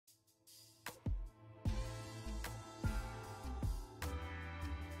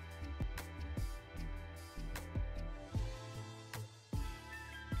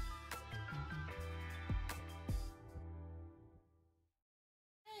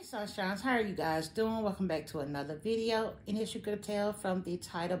Hey Sunshines, how are you guys doing? Welcome back to another video. And as you could tell from the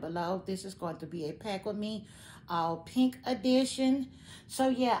title below, this is going to be a pack with me, all pink edition. So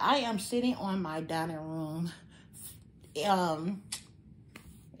yeah, I am sitting on my dining room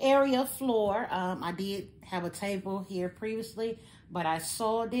area floor. I did have a table here previously, but I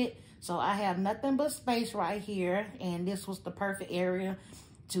sold it. So I have nothing but space right here. And this was the perfect area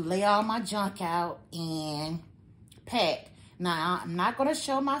to lay all my junk out and pack. Now, I'm not going to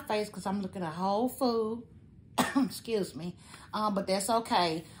show my face because I'm looking at whole food. Excuse me. But that's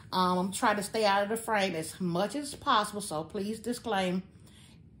okay. I'm trying to stay out of the frame as much as possible. So please disclaim.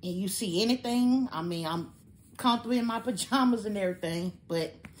 And you see anything, I mean, I'm comfortable in my pajamas and everything.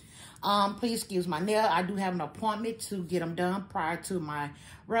 But please excuse my nail. I do have an appointment to get them done prior to my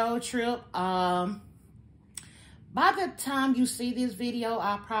road trip. By the time you see this video,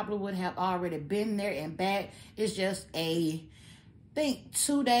 I probably would have already been there and back. It's just a, I think,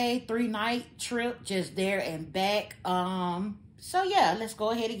 2-day, 3-night trip, just there and back. So yeah, let's go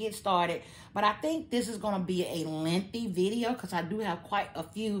ahead and get started. But I think this is going to be a lengthy video because I do have quite a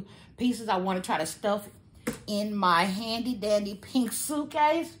few pieces I want to try to stuff in my handy dandy pink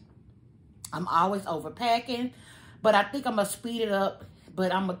suitcase. I'm always overpacking, but I think I'm going to speed it up.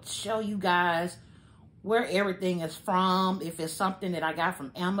 But I'm going to show you guys where everything is from. If it's something that I got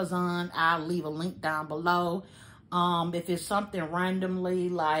from Amazon, I'll leave a link down below. If it's something randomly,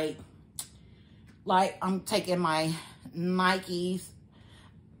 like I'm taking my Nikes,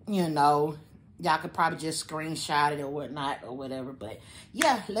 you know, y'all could probably just screenshot it or whatnot or whatever. But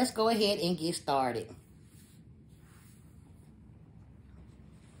yeah, let's go ahead and get started.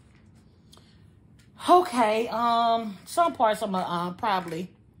 Okay, some parts I'm gonna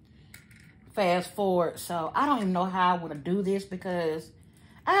probably fast forward. So I don't even know how I want to do this because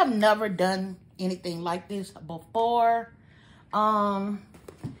I have never done anything like this before.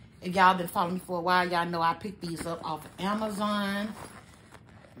 If y'all been following me for a while, y'all know I picked these up off of Amazon.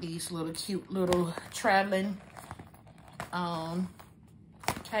 These little cute little traveling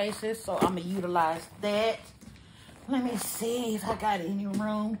cases. So I'm gonna utilize that. Let me see if I got any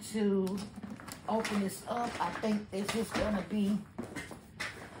room to open this up. I think this is gonna be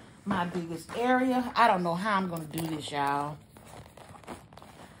my biggest area. I don't know how I'm gonna do this, y'all,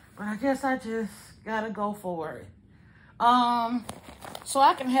 but I guess I just gotta go for it. So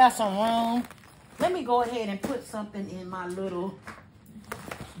I can have some room. Let me go ahead and put something in my little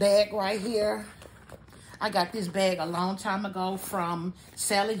bag right here. I got this bag a long time ago from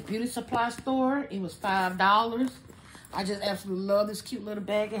Sally's Beauty Supply Store. It was $5. I just absolutely love this cute little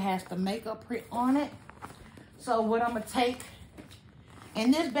bag. It has the makeup print on it. So what I'm gonna take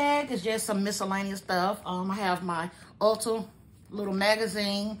in this bag is just some miscellaneous stuff. I have my Ulta little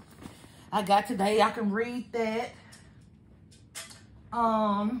magazine I got today. I can read that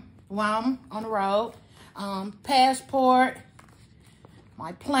while I'm on the road. Passport,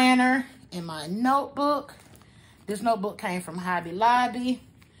 my planner, and my notebook. This notebook came from Hobby Lobby.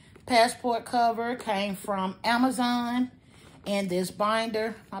 Passport cover came from Amazon. And this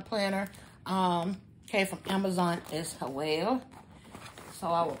binder, my planner, came from Amazon as well. So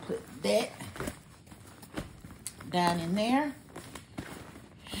I will put that down in there.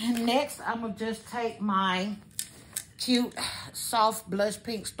 And next, I'm going to just take my cute, soft blush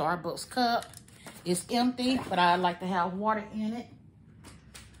pink Starbucks cup. It's empty, but I like to have water in it.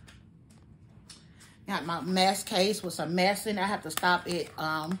 Got my mask case with some masks in it. I have to stop at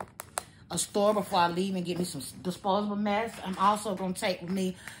a store before I leave and get me some disposable masks. I'm also going to take with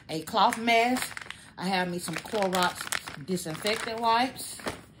me a cloth mask. I have me some Clorox disinfectant wipes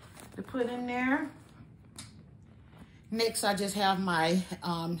to put in there. Next, I just have my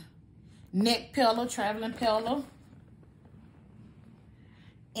neck pillow, traveling pillow.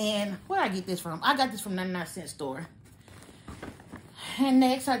 And where did I get this from? I got this from 99-cent store. And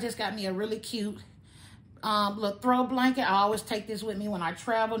next, I just got me a really cute little throw blanket. I always take this with me when I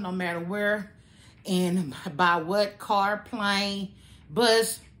travel, no matter where and by what car, plane,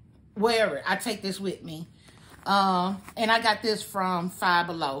 bus, wherever. I take this with me. And I got this from Five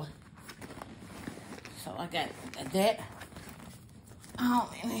Below. So I got that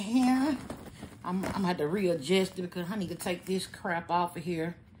in here. I'm gonna have to readjust it because I need to take this crap off of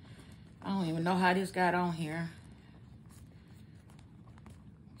here. I don't even know how this got on here.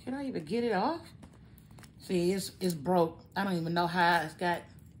 Can I even get it off? See, it's broke. I don't even know how it's got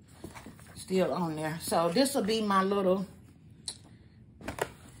still on there. So this will be my little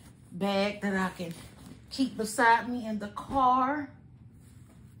bag that I can keep beside me in the car.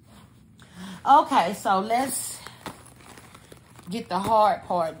 Okay, so let's get the hard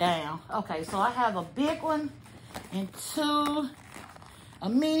part down. Okay, so I have a big one and two a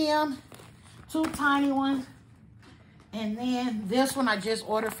medium, 2 tiny ones. And then this one I just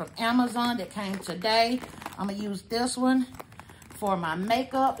ordered from Amazon that came today. I'm going to use this one for my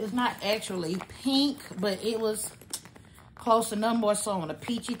makeup. It's not actually pink, but it was close enough, more so on a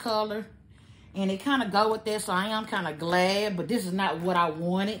peachy color. And it kind of go with this, so I am kind of glad. But this is not what I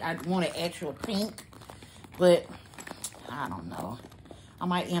wanted. I wanted actual pink. But I don't know. I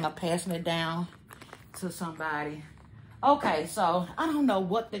might end up passing it down to somebody. Okay, so I don't know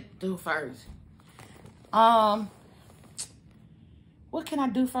what to do first. What can I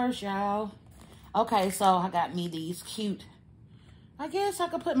do first, y'all? Okay, so I got me these cute, I guess I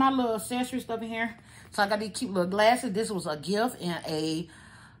could put my little accessory stuff in here. So I got these cute little glasses. This was a gift and a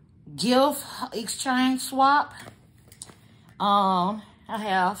gift exchange swap. I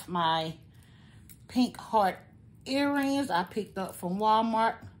have my pink heart earrings I picked up from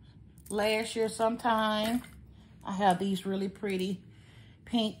Walmart last year sometime. I have these really pretty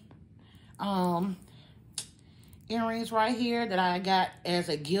pink earrings right here that I got as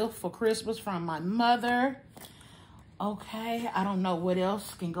a gift for Christmas from my mother. Okay, I don't know what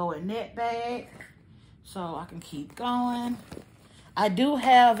else can go in that bag, so I can keep going. I do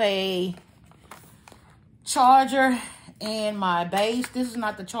have a charger in my base. This is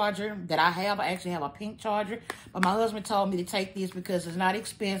not the charger that I have. I actually have a pink charger, but my husband told me to take this because it's not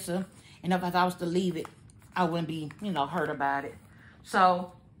expensive, and if I was to leave it, I wouldn't be, you know, hurt about it.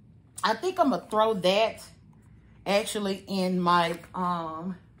 So I think I'm gonna throw that actually in my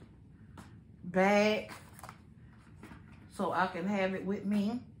bag so I can have it with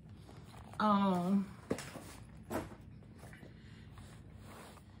me.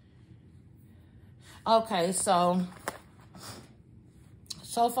 Okay, so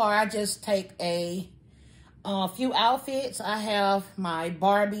far I just take a few outfits. I have my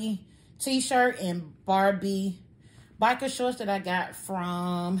Barbie t-shirt and Barbie biker shorts that I got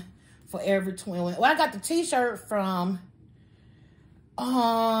from Forever 21. Well, I got the t-shirt from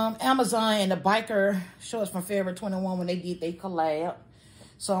Amazon and the biker shorts from Forever 21 when they did their collab.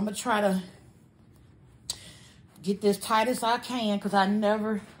 So I'm gonna try to get this tight as I can because I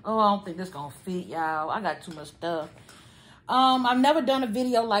don't think this gonna fit, y'all. I got too much stuff. I've never done a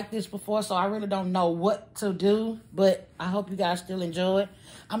video like this before, so I really don't know what to do, but I hope you guys still enjoy it.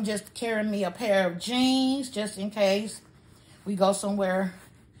 I'm just carrying me a pair of jeans just in case we go somewhere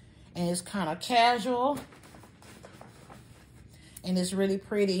and it's kind of casual. And it's really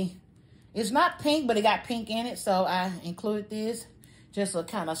pretty. It's not pink, but it got pink in it, so I included this. Just a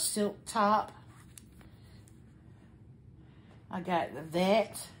kind of silk top. I got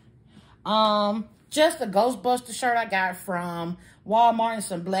that. Just a Ghostbuster shirt I got from Walmart and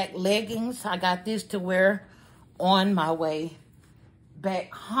some black leggings. I got this to wear on my way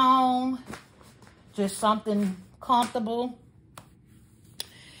back home. Just something comfortable.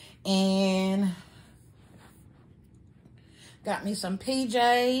 And got me some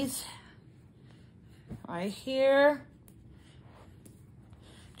PJs right here.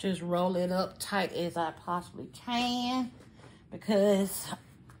 Just roll it up tight as I possibly can because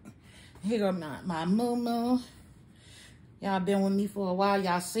here are my moo-moo. Y'all been with me for a while.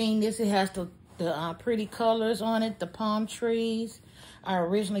 Y'all seen this. It has the pretty colors on it, the palm trees. I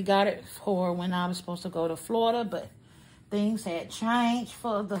originally got it for when I was supposed to go to Florida, but things had changed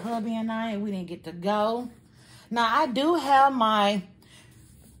for the hubby and I, and we didn't get to go. Now, I do have my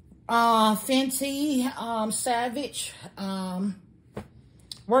Fenty Savage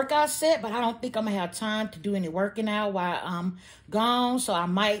workout set, but I don't think I'm going to have time to do any working out while I'm gone, so I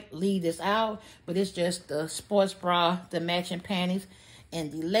might leave this out. But it's just the sports bra, the matching panties,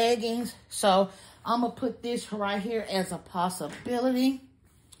 and the leggings. So I'm going to put this right here as a possibility.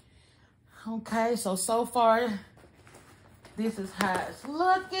 Okay, so far, this is how it's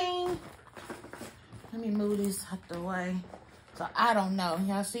looking. Let me move this out the way. So I don't know.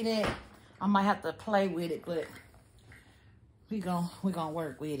 Y'all see that? I might have to play with it, but we gonna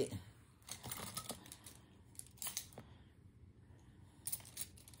work with it.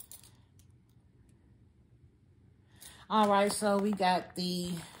 All right, so we got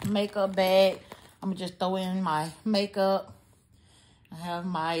the makeup bag. I'm gonna just throw in my makeup. I have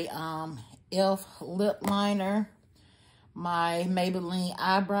my e.l.f. lip liner, my Maybelline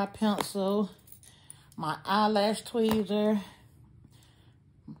eyebrow pencil, my eyelash tweezer,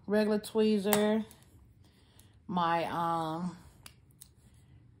 regular tweezer, my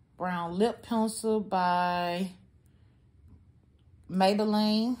brown lip pencil by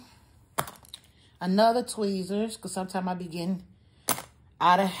Maybelline, another tweezers, because sometimes I be getting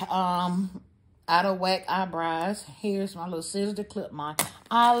out of whack eyebrows. Here's my little scissors to clip my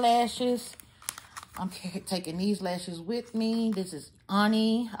eyelashes. I'm taking these lashes with me. This is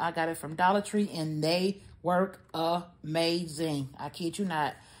Ani. I got it from Dollar Tree, and they work amazing. I kid you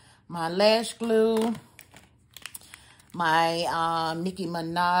not. My lash glue. My Nicki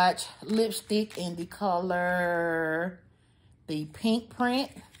Minaj lipstick in the color, the pink print.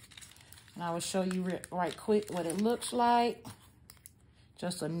 And I will show you right quick what it looks like.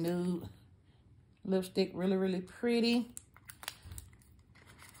 Just a nude lipstick, really, really pretty.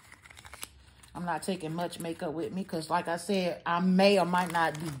 I'm not taking much makeup with me because, like I said, I may or might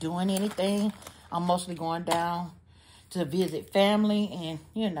not be doing anything. I'm mostly going down to visit family, and,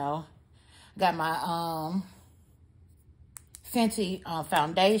 you know, got my Fenty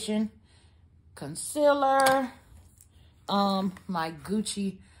foundation, concealer, my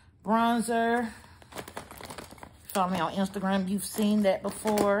Gucci bronzer. Follow me on Instagram. You've seen that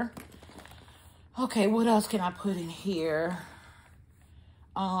before. Okay, what else can I put in here?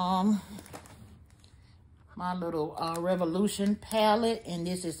 My little Revolution palette, and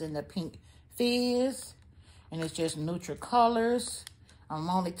this is in the pink fizz, and it's just neutral colors. I'm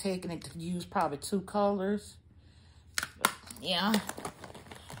only taking it to use probably 2 colors. Yeah,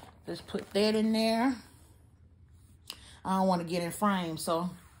 just put that in there. I don't want to get in frame, so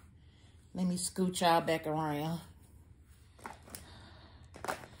let me scoot y'all back around.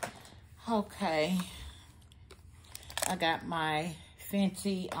 Okay, I got my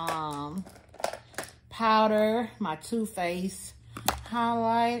Fenty powder, my Too Faced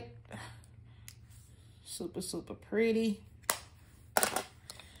highlight, super, super pretty.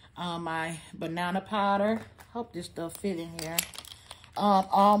 My banana powder. Hope this stuff fit in here.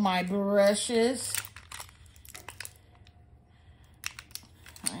 All my brushes.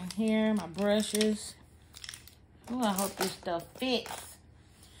 Right here, my brushes. Oh, I hope this stuff fits.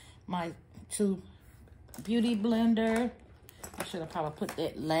 My 2 beauty blender. I should have probably put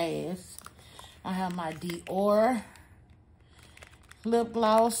that last. I have my Dior lip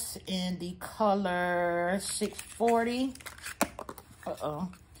gloss in the color 640. Uh-oh.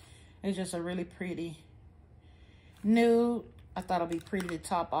 It's just a really pretty nude. I thought it'd be pretty to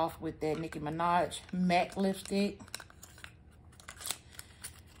top off with that Nicki Minaj matte lipstick.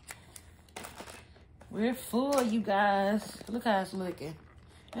 We're full, you guys. Look how it's looking.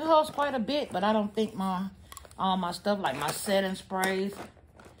 It holds quite a bit, but I don't think all my stuff, like my setting sprays,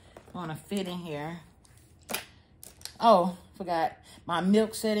 gonna fit in here. Oh, forgot my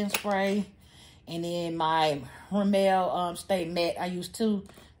milk setting spray, and then my Rimmel Stay Matte. I use 2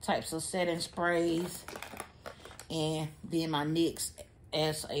 types of setting sprays, and then my NYX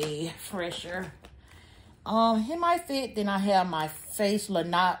as a fresher. It might fit. Then I have my face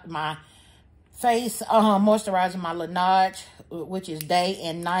moisturizer, my Laneige, which is day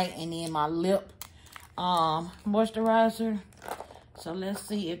and night, and then my lip moisturizer. So let's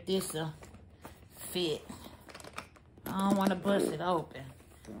see if this will fit. I don't want to bust it open.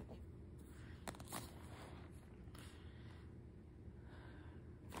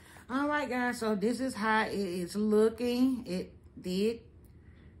 All right, guys, so this is how it is looking. It did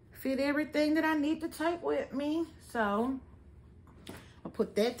fit everything that I need to take with me. So I'll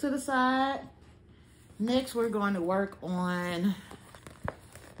put that to the side. Next, we're going to work on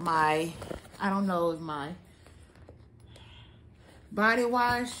my, I don't know if my body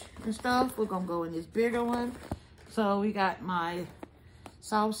wash and stuff. We're going to go in this bigger one. So we got my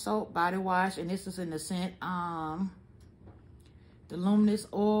soft soap body wash, and this is in the scent, the luminous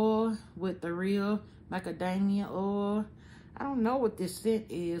oil with the real macadamia oil. I don't know what this scent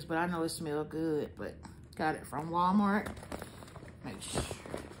is, but I know it smells good. But got it from Walmart. Make sure.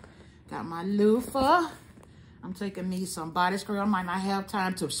 Got my loofah. I'm taking me some body scrub. I might not have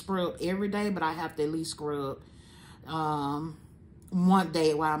time to scrub every day, but I have to at least scrub one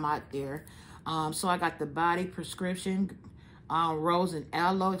day while I'm out there. So I got the body prescription rose and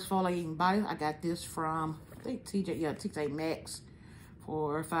aloe exfoliating body. I got this from, I think TJ Maxx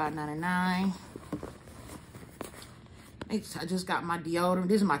for $5.99. I just got my deodorant.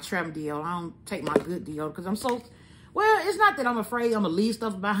 This is my travel deodorant. I don't take my good deodorant because I'm so, well, it's not that I'm afraid I'm going to leave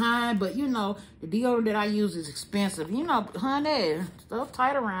stuff behind, but, you know, the deodorant that I use is expensive. You know, honey, stuff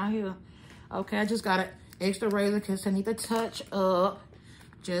tight around here. Okay, I just got an extra razor because I need to touch up.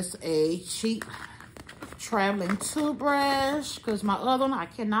 Just a cheap traveling toothbrush because my other one I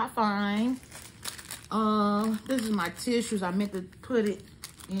cannot find. This is my tissues. I meant to put it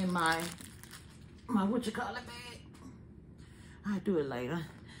in my what you call it bag. I'll do it later.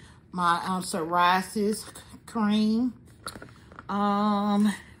 My psoriasis cream.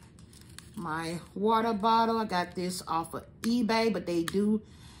 My water bottle. I got this off of eBay, but they do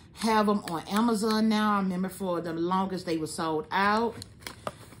have them on Amazon now. I remember for the longest they were sold out.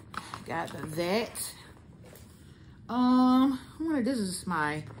 Got that. This is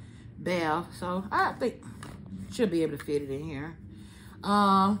my bath, so I think should be able to fit it in here.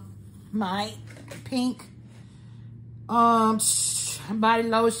 My pink body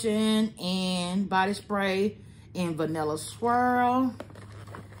lotion and body spray in vanilla swirl.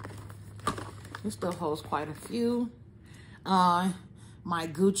 This stuff holds quite a few. My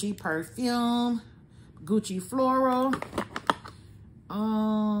Gucci perfume, Gucci floral.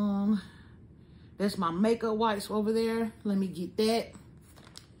 That's my makeup wipes over there. Let me get that.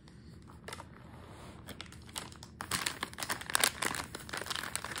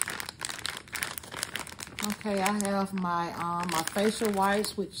 Okay, I have my my facial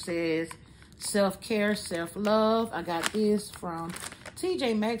wipes, which says self-care, self-love. I got this from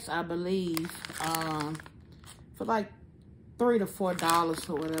TJ Maxx, I believe, for like $3 to $4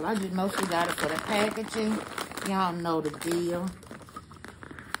 or whatever. I just mostly got it for the packaging. Y'all know the deal.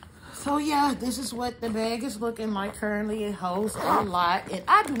 So yeah, this is what the bag is looking like currently. It holds a lot, and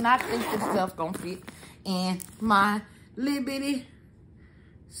I do not think this stuff gonna fit in my little bitty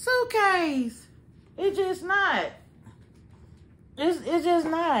suitcase. It's just not. It's just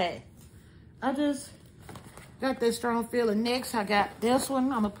not. I just got that strong feeling. Next, I got this one.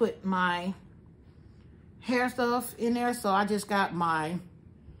 I'm gonna put my hair stuff in there. So I just got my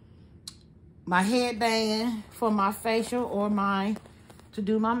headband for my facial or to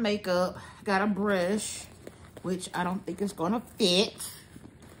do my makeup. Got a brush, which I don't think it's gonna fit.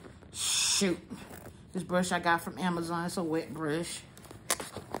 Shoot. This brush I got from Amazon. It's a wet brush.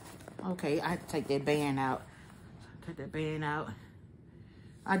 Okay, I have to take that band out. Take that band out.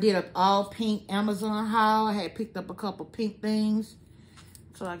 I did an all pink Amazon haul. I had picked up a couple pink things.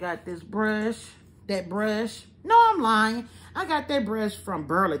 So I got this brush, that brush. No, I'm lying. I got that brush from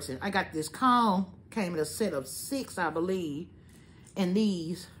Burlington. I got this comb, came in a set of 6, I believe. And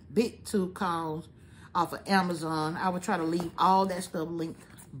these big tube combs off of Amazon. I would try to leave all that stuff linked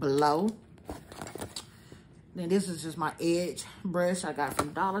below. Then this is just my edge brush I got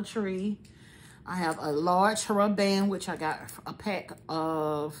from Dollar Tree. I have a large rubber band, which I got a pack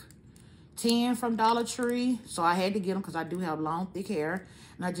of 10 from Dollar Tree. So I had to get them because I do have long, thick hair.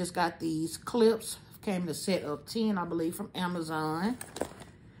 And I just got these clips. Came in a set of 10, I believe, from Amazon.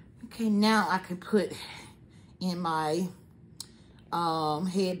 Okay, now I can put in my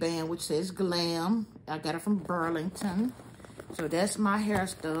headband, which says Glam. I got it from Burlington. So that's my hair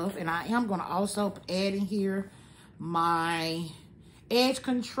stuff. And I am going to also add in here my edge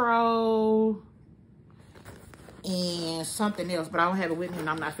control and something else. But I don't have it with me and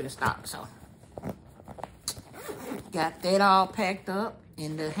I'm not finna stop. So got that all packed up.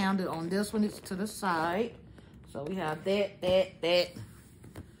 And the handle on this one is to the side. So we have that.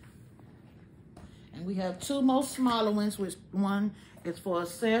 And we have 2 more smaller ones, which one is for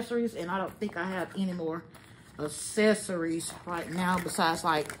accessories. And I don't think I have any more accessories right now besides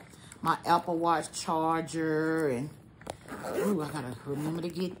like my Apple Watch charger. And ooh, I gotta remember to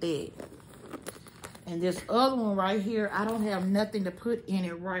get that. And this other one right here, I don't have nothing to put in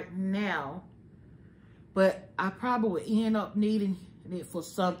it right now. But I probably will end up needing it for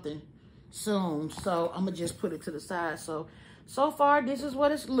something soon. So I'm gonna just put it to the side. So far this is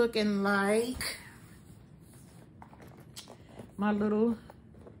what it's looking like. My little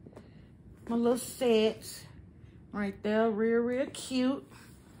sets right there, real cute.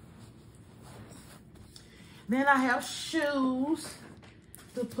 Then I have shoes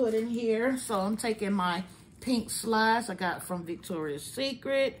to put in here. So I'm taking my pink slides I got from Victoria's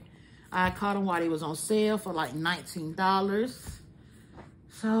Secret. I caught them while they was on sale for like $19.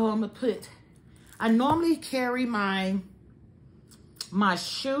 So I'm gonna put, I normally carry my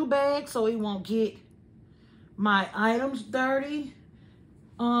shoe bag so it won't get my items dirty.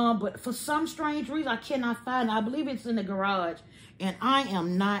 But for some strange reason, I cannot find it. I believe it's in the garage. And I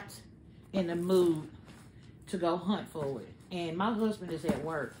am not in the mood to go hunt for it. And my husband is at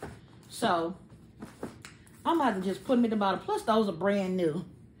work. So I'm gonna have to just put them in the bottom. Plus those are brand new.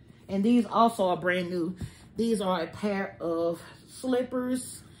 And these also are brand new. These are a pair of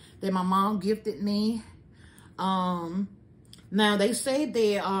slippers that my mom gifted me. Now they say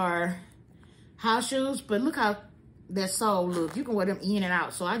they are house shoes, but look how that sole look. You can wear them in and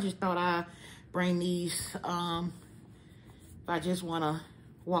out. So I just thought I'd bring these if I just want to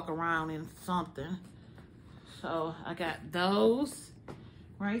walk around in something. So I got those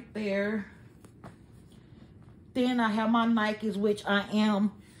right there. Then I have my Nikes, which I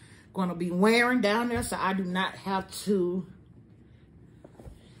am going to be wearing down there, so I do not have to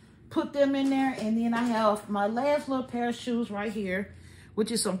put them in there. And then I have my last little pair of shoes right here,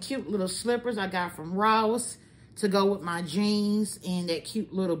 which is some cute little slippers I got from Ross to go with my jeans and that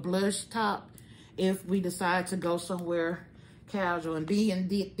cute little blush top. if we decide to go somewhere casual. And being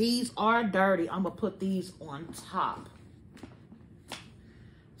these are dirty, I'm gonna put these on top.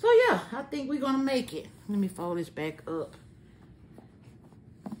 So yeah, I think we're gonna make it. Let me fold this back up.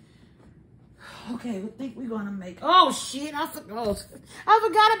 Okay, we think we're gonna make, oh shit, I forgot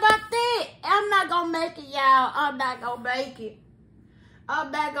about that. I'm not gonna make it, y'all. I'm not gonna make it.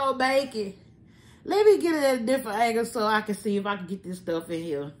 I'm not gonna make it. Let me get it at a different angle so I can see if I can get this stuff in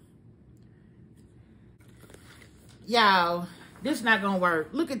here. Y'all, this is not gonna work.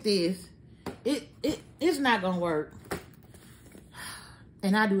 Look at this. It's not gonna work.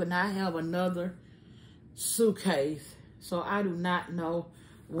 And I do not have another suitcase, so I do not know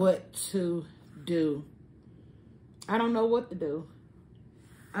what to do. I don't know what to do.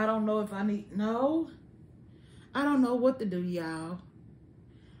 I don't know if I need, no. I don't know what to do, y'all.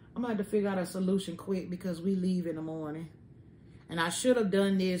 I'm gonna have to figure out a solution quick because we leave in the morning. And I should have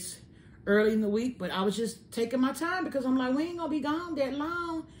done this early in the week, but I was just taking my time because I'm like, we ain't gonna be gone that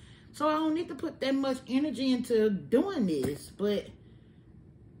long. So I don't need to put that much energy into doing this, but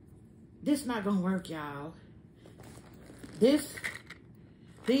this not gonna work, y'all. These,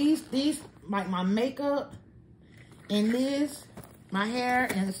 like my makeup and this, my hair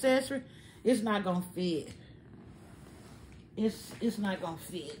and accessory, it's not gonna fit. It's not gonna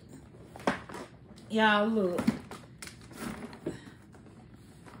fit. Y'all, look.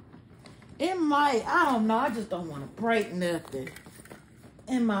 It might, I don't know, I just don't want to break nothing.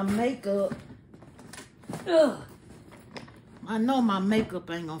 And my makeup, ugh. I know my makeup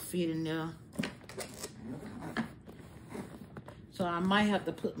ain't gonna fit in there. So I might have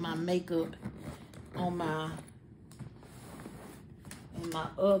to put my makeup on in my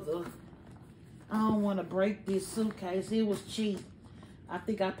other. I don't want to break this suitcase. It was cheap. I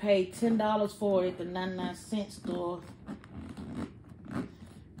think I paid $10 for it at the 99-cent store.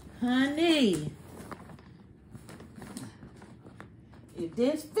 Honey, if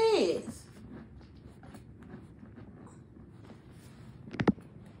this fits,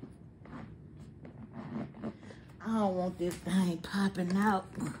 I don't want this thing popping out.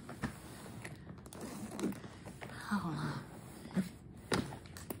 Hold on.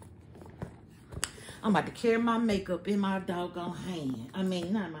 I'm about to carry my makeup in my doggone hand. I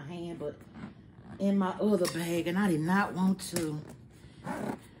mean, not my hand, but in my other bag, and I did not want to.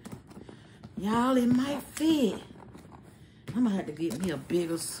 Y'all, it might fit. I'm gonna have to get me a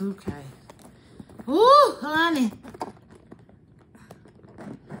bigger suitcase. Ooh, honey.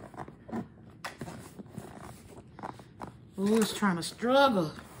 Ooh, it's trying to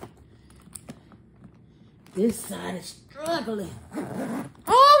struggle. This side is struggling.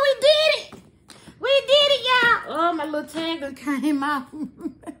 Oh, we did it! We did it, y'all! Oh, my little tag came out.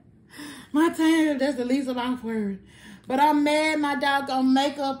 My tag, that's the least of my words. But I'm mad my doggone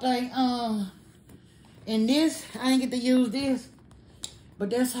makeup ain't, and this, I ain't get to use this. But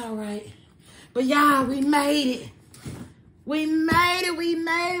that's all right. But y'all, we made it. We made it, we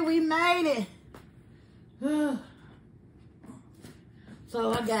made it, we made it.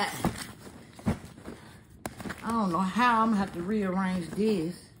 So I got, I don't know how I'm gonna have to rearrange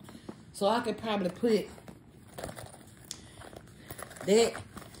this. So I could probably put that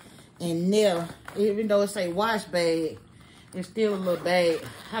in there. Even though it say wash bag, it's still a little bag.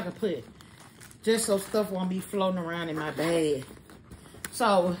 I can put it just so stuff won't be floating around in my bag.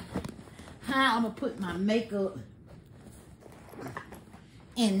 So how I'm gonna put my makeup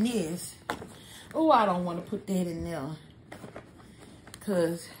in this. Oh, I don't want to put that in there.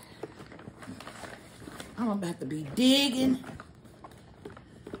 Cause I'm about to be digging.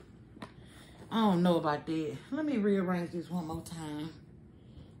 I don't know about that. Let me rearrange this one more time.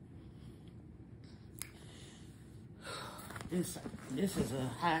 This is a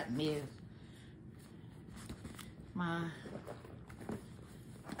hot mess.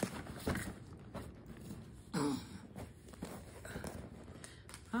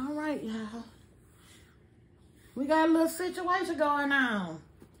 All right, y'all. We got a little situation going on.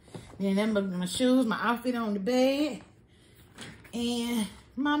 Then them my shoes, my outfit on the bed, and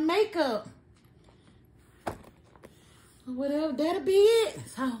my makeup. Whatever, that'll be it.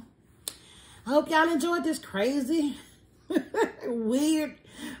 So, I hope y'all enjoyed this crazy, weird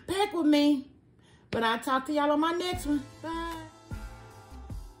pack with me. But I'll talk to y'all on my next one. Bye.